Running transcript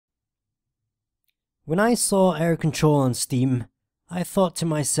When I saw Air Control on Steam, I thought to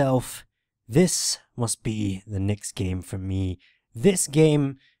myself, this must be the next game for me. This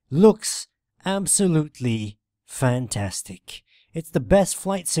game looks absolutely fantastic. It's the best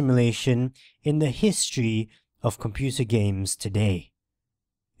flight simulation in the history of computer games today.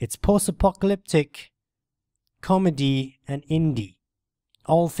 It's post-apocalyptic, comedy, and indie.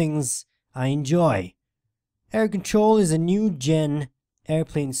 All things I enjoy. Air Control is a new-gen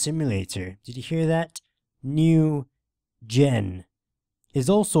airplane simulator. Did you hear that? New gen. Is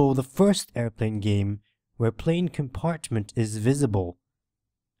also the first airplane game where plane compartment is visible.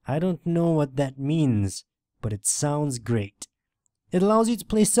 I don't know what that means, but it sounds great. It allows you to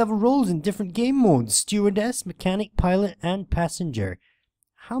play several roles in different game modes: stewardess, mechanic, pilot, and passenger.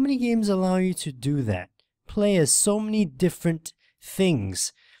 How many games allow you to do that? Play as so many different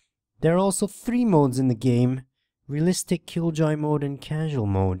things. There are also 3 modes in the game: realistic, killjoy mode, and casual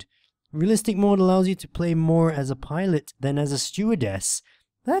mode. Realistic mode allows you to play more as a pilot than as a stewardess.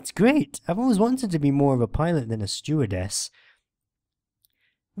 That's great. I've always wanted to be more of a pilot than a stewardess.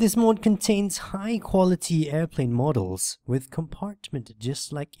 This mode contains high quality airplane models with compartment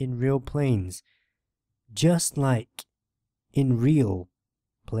just like in real planes. Just like in real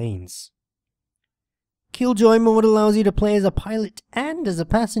planes. Killjoy mode allows you to play as a pilot and as a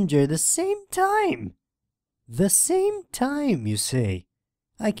passenger the same time. The same time, you say?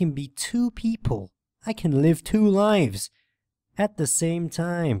 I can be 2 people. I can live 2 lives at the same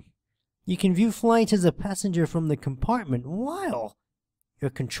time. You can view flight as a passenger from the compartment while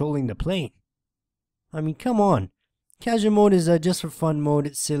you're controlling the plane. I mean, come on. Casual mode is just for fun mode.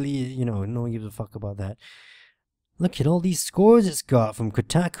 It's silly, you know, no one gives a fuck about that. Look at all these scores it's got from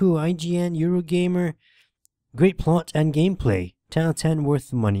Kotaku, IGN, Eurogamer. Great plot and gameplay. 10 out of 10 worth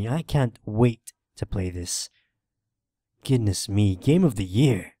the money. I can't wait to play this. Goodness me, game of the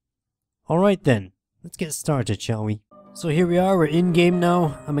year. Alright then, let's get started, shall we? So here we are, we're in game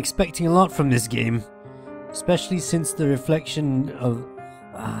now. I'm expecting a lot from this game. Especially since the reflection of...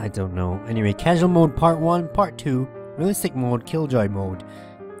 I don't know. Anyway, casual mode part 1, part 2, realistic mode, killjoy mode.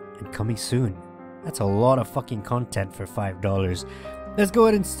 And coming soon. That's a lot of fucking content for $5. Let's go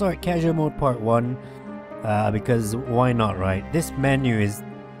ahead and start casual mode part 1. Because why not, right? This menu is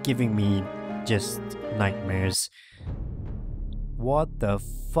giving me just nightmares. What the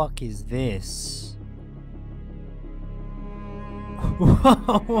fuck is this?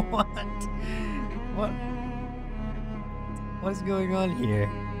 What? What? What's going on here?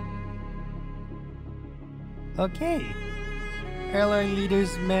 Okay. Airline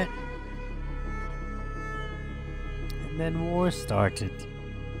leaders met. And then war started.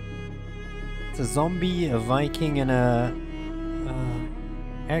 It's a zombie, a Viking, and a...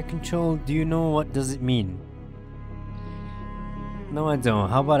 air control. Do you know what does it mean? No, I don't.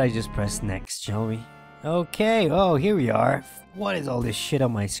 How about I just press next, shall we? Okay, oh, here we are. What is all this shit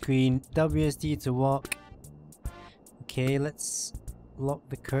on my screen? WSD to walk. Okay, let's lock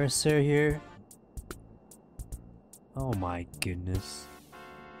the cursor here. Oh my goodness.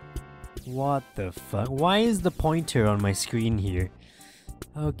 What the fuck? Why is the pointer on my screen here?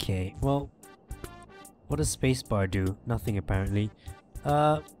 Okay, well, what does spacebar do? Nothing apparently.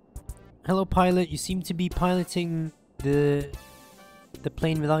 Hello pilot, you seem to be piloting the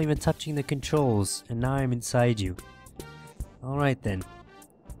plane without even touching the controls, and now I'm inside you. Alright then.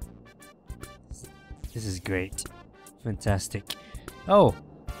 This is great. Fantastic. Oh!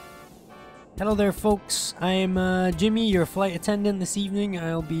 Hello there folks, I'm Jimmy, your flight attendant this evening.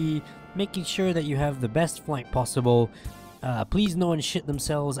 I'll be making sure that you have the best flight possible. Please no one shit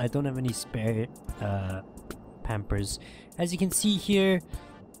themselves, I don't have any spare Pampers. As you can see here,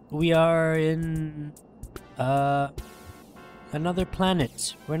 we are in another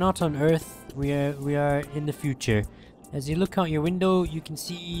planet. We're not on Earth, we are in the future. As you look out your window, you can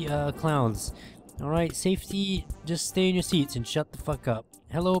see clouds. Alright, safety, just stay in your seats and shut the fuck up.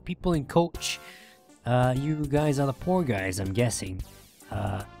 Hello people in coach. You guys are the poor guys, I'm guessing.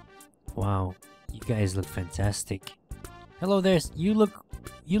 Wow, you guys look fantastic. Hello there, you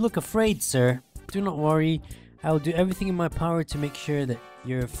look afraid, sir. Do not worry, I will do everything in my power to make sure that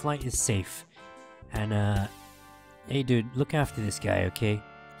your flight is safe. And hey dude, look after this guy, okay?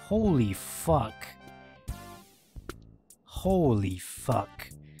 Holy fuck. Holy fuck.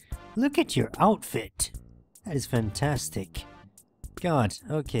 Look at your outfit. That is fantastic. God,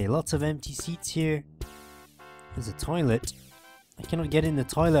 okay, lots of empty seats here. There's a toilet. I cannot get in the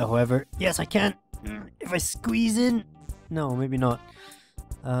toilet, however. Yes, I can! If I squeeze in? No, maybe not.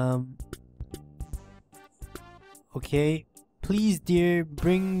 Okay. Please, dear,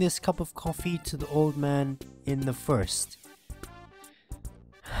 bring this cup of coffee to the old man in the first.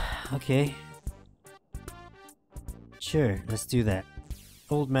 Okay. Sure, let's do that.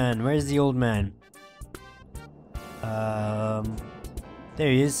 Old man, where's the old man? There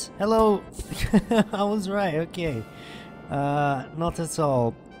he is. Hello! I was right, okay. Not at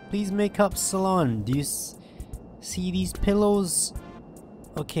all. Please make up salon. Do you see these pillows?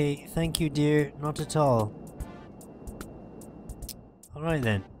 Okay, thank you, dear. Not at all. Alright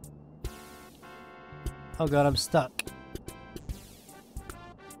then. Oh god, I'm stuck.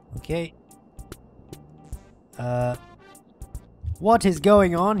 Okay. What is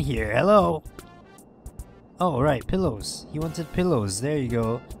going on here? Hello? Oh, right, pillows. He wanted pillows. There you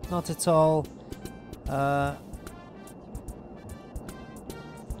go. Not at all.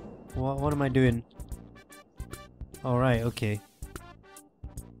 What am I doing? Alright, okay.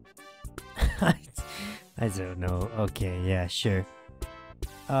 I don't know. Okay, yeah, sure.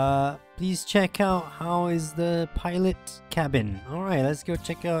 Please check out how is the pilot cabin. Alright, let's go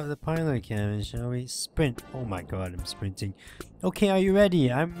check out the pilot cabin, shall we? Sprint. Oh my god, I'm sprinting. Okay, are you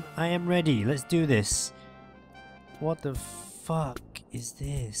ready? I am ready. Let's do this. What the fuck is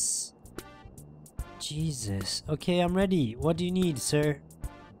this? Jesus. Okay, I'm ready. What do you need, sir?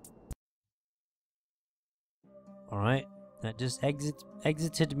 Alright, that just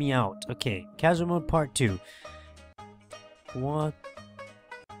exited me out. Okay, casual mode part 2. What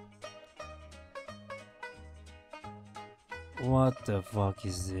the fuck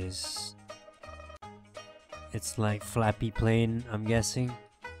is this? It's like Flappy Plane, I'm guessing.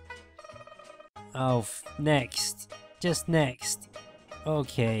 Oh, next. Just next.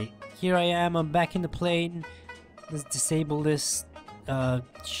 Okay, here I am, I'm back in the plane. Let's disable this,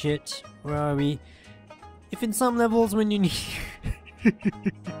 shit. Where are we? If in some levels when you need...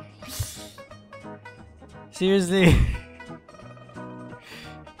 Seriously?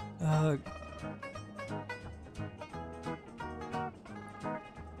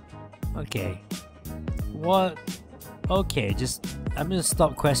 Okay. What? Okay, I'm gonna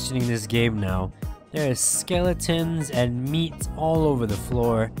stop questioning this game now. There are skeletons and meat all over the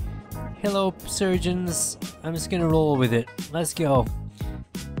floor. Hello, surgeons. I'm just gonna roll with it. Let's go.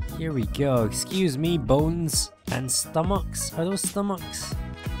 Here we go. Excuse me, bones and stomachs. Are those stomachs?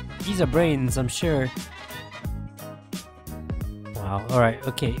 These are brains, I'm sure. Wow. Alright,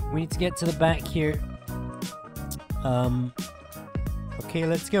 okay. We need to get to the back here. Okay,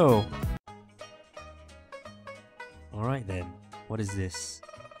 let's go. Alright then. What is this?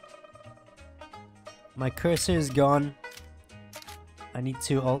 My cursor is gone. I need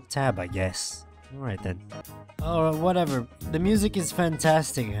to alt-tab, I guess. Alright then. Alright, whatever. The music is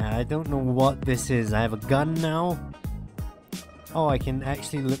fantastic. I don't know what this is. I have a gun now. Oh, I can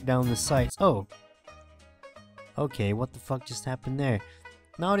actually look down the sights. Oh. Okay, what the fuck just happened there?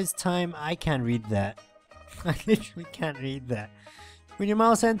 Now it is time. I can't read that. I literally can't read that. When your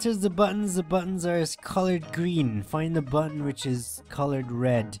mouse enters the buttons are colored green. Find the button which is colored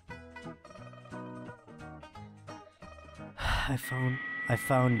red. I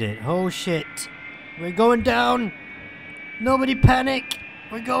found it. Oh shit. We're going down. Nobody panic.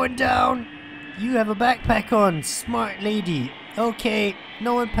 We're going down. You have a backpack on. Smart lady. Okay.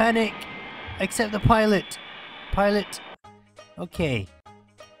 No one panic. Except the pilot. Pilot. Okay.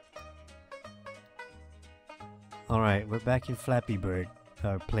 Alright, we're back in Flappy Bird.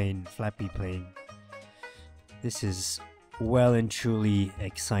 Our plane. Flappy plane. This is well and truly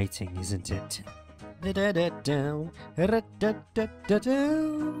exciting, isn't it?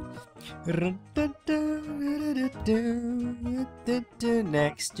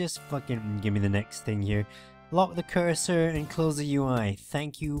 Next, just fucking give me the next thing here. Lock the cursor and close the UI.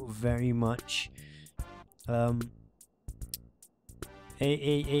 Thank you very much. Alright,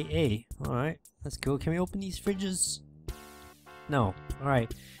 that's cool. Can we open these fridges? No.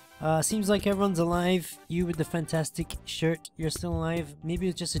 Alright. Seems like everyone's alive. You with the fantastic shirt, you're still alive. Maybe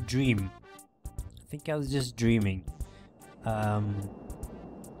it's just a dream. I think I was just dreaming.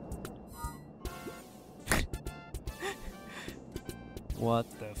 What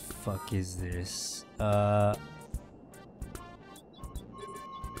the fuck is this?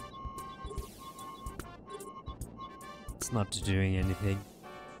 It's not doing anything.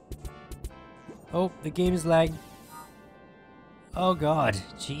 Oh, the game is lagged. Oh god,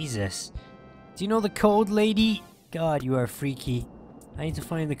 Jesus. Do you know the code, lady? God, you are freaky. I need to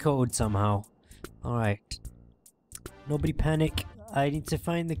find the code somehow. Alright. Nobody panic. I need to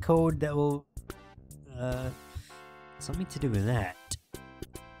find the code that will... something to do with that.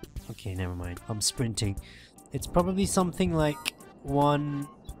 Okay, never mind. I'm sprinting. It's probably something like 1,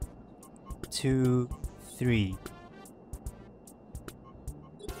 2, 3.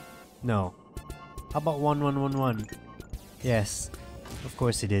 No. How about 1, 1, 1, 1? Yes. Of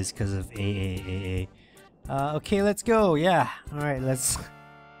course it is because of A. Okay, let's go. Yeah. Alright, let's...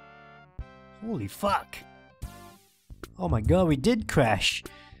 Holy fuck. Oh my god, we did crash.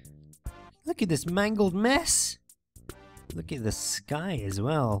 Look at this mangled mess. Look at the sky as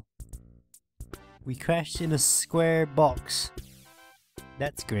well. We crashed in a square box.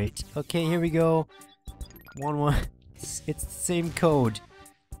 That's great. Okay, here we go. 1-1. It's the same code.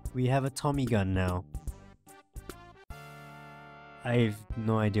 We have a Tommy gun now. I have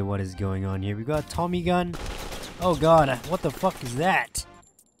no idea what is going on here. We got a Tommy gun. Oh god, what the fuck is that?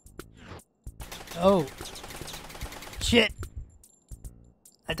 Oh. Shit.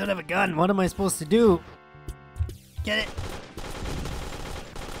 I don't have a gun. What am I supposed to do? Get it.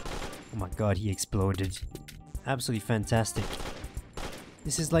 Oh my god, he exploded. Absolutely fantastic.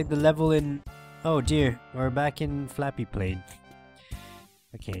 This is like the level in... Oh dear, we're back in Flappy Plane.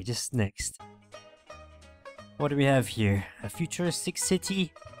 Okay, just next. What do we have here? A futuristic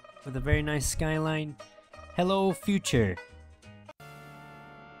city with a very nice skyline. Hello, future.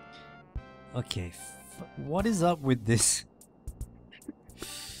 Okay, what is up with this?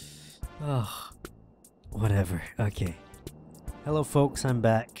 Oh, whatever. Okay. Hello, folks. I'm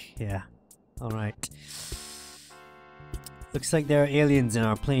back. Yeah. All right. Looks like there are aliens in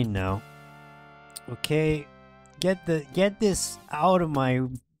our plane now. Okay. Get this out of my.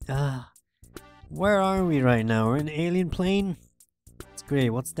 Where are we right now? We're in an alien plane. It's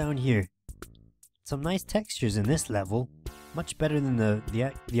great. What's down here? Some nice textures in this level. Much better than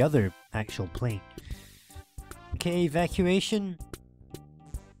the other actual plane. Okay, evacuation.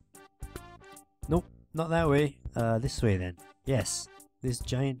 Nope, not that way. This way then. Yes, this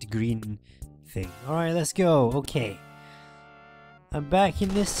giant green thing. Alright, let's go. Okay. I'm back in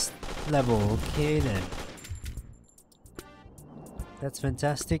this level. Okay then. That's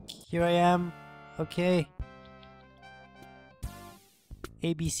fantastic. Here I am. Okay.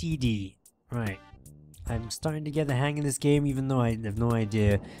 A, B, C, D. Right. I'm starting to get the hang of this game even though I have no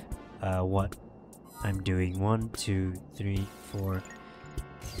idea what I'm doing. 1, 2, 3, 4.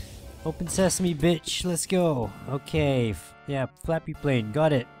 Open sesame, bitch. Let's go. Okay. Yeah, Flappy Plane.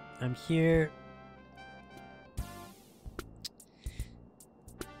 Got it. I'm here.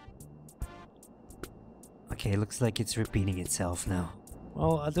 Okay, looks like it's repeating itself now.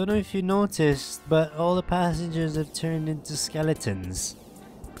 Well, I don't know if you noticed, but all the passengers have turned into skeletons.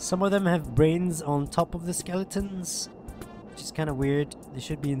 Some of them have brains on top of the skeletons, which is kind of weird. They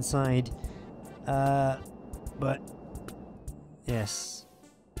should be inside. But yes.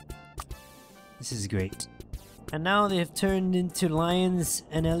 This is great. And now they have turned into lions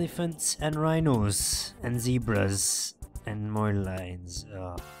and elephants and rhinos and zebras and more lions.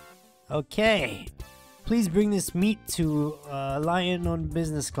 Oh. Okay. Please bring this meat to lion on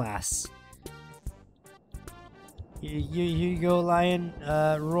business class. Here you go, lion.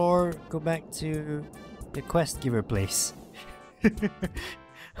 Roar. Go back to the quest giver place.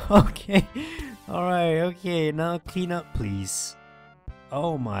 Okay. Alright, okay. Now clean up, please.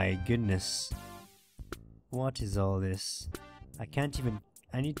 Oh my goodness. What is all this? I can't even...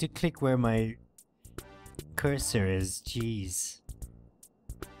 I need to click where my cursor is. Jeez.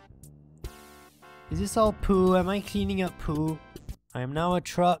 Is this all poo? Am I cleaning up poo? I am now a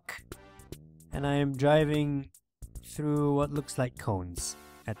truck. And I am driving through what looks like cones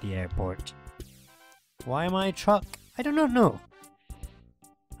at the airport. Why am I a truck? I do not know.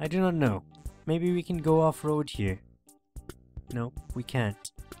 I do not know. Maybe we can go off-road here. No, we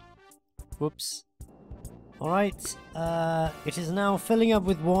can't. Whoops. Alright, it is now filling up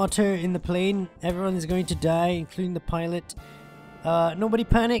with water in the plane. Everyone is going to die, including the pilot. Nobody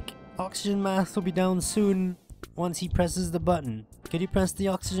panic. Oxygen mask will be down soon once he presses the button. Could you press the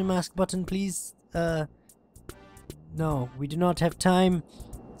oxygen mask button, please? No, we do not have time.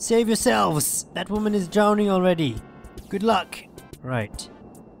 Save yourselves! That woman is drowning already. Good luck! Right.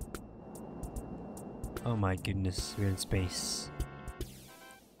 Oh my goodness, we're in space.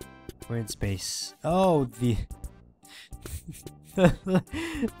 We're in space. Oh, the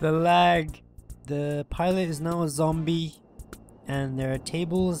the lag. The pilot is now a zombie, and there are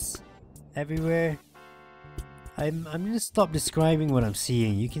tables everywhere. I'm gonna stop describing what I'm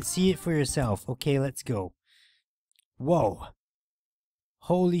seeing. You can see it for yourself. Okay, let's go. Whoa!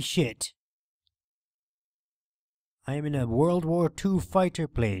 Holy shit! I am in a World War II fighter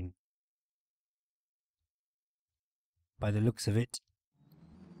plane. By the looks of it.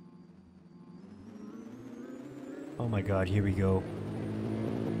 Oh my god, here we go.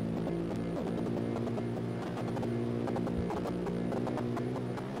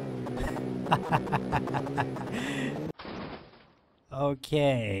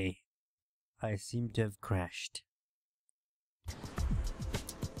 Okay. I seem to have crashed.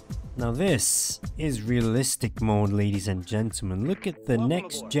 Now this is realistic mode, ladies and gentlemen. Look at the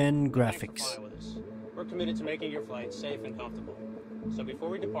next-gen graphics. We're committed to making your flight safe and comfortable. So before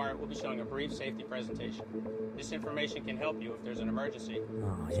we depart, we'll be showing a brief safety presentation. This information can help you if there's an emergency,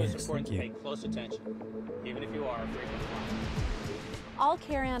 so it's important to pay close attention, even if you are a frequent flyer. All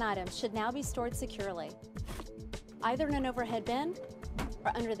carry-on items should now be stored securely, either in an overhead bin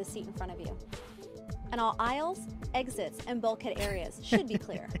or under the seat in front of you. And all aisles, exits, and bulkhead areas should be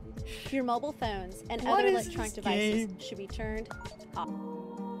clear. Your mobile phones and other electronic devices should be turned off.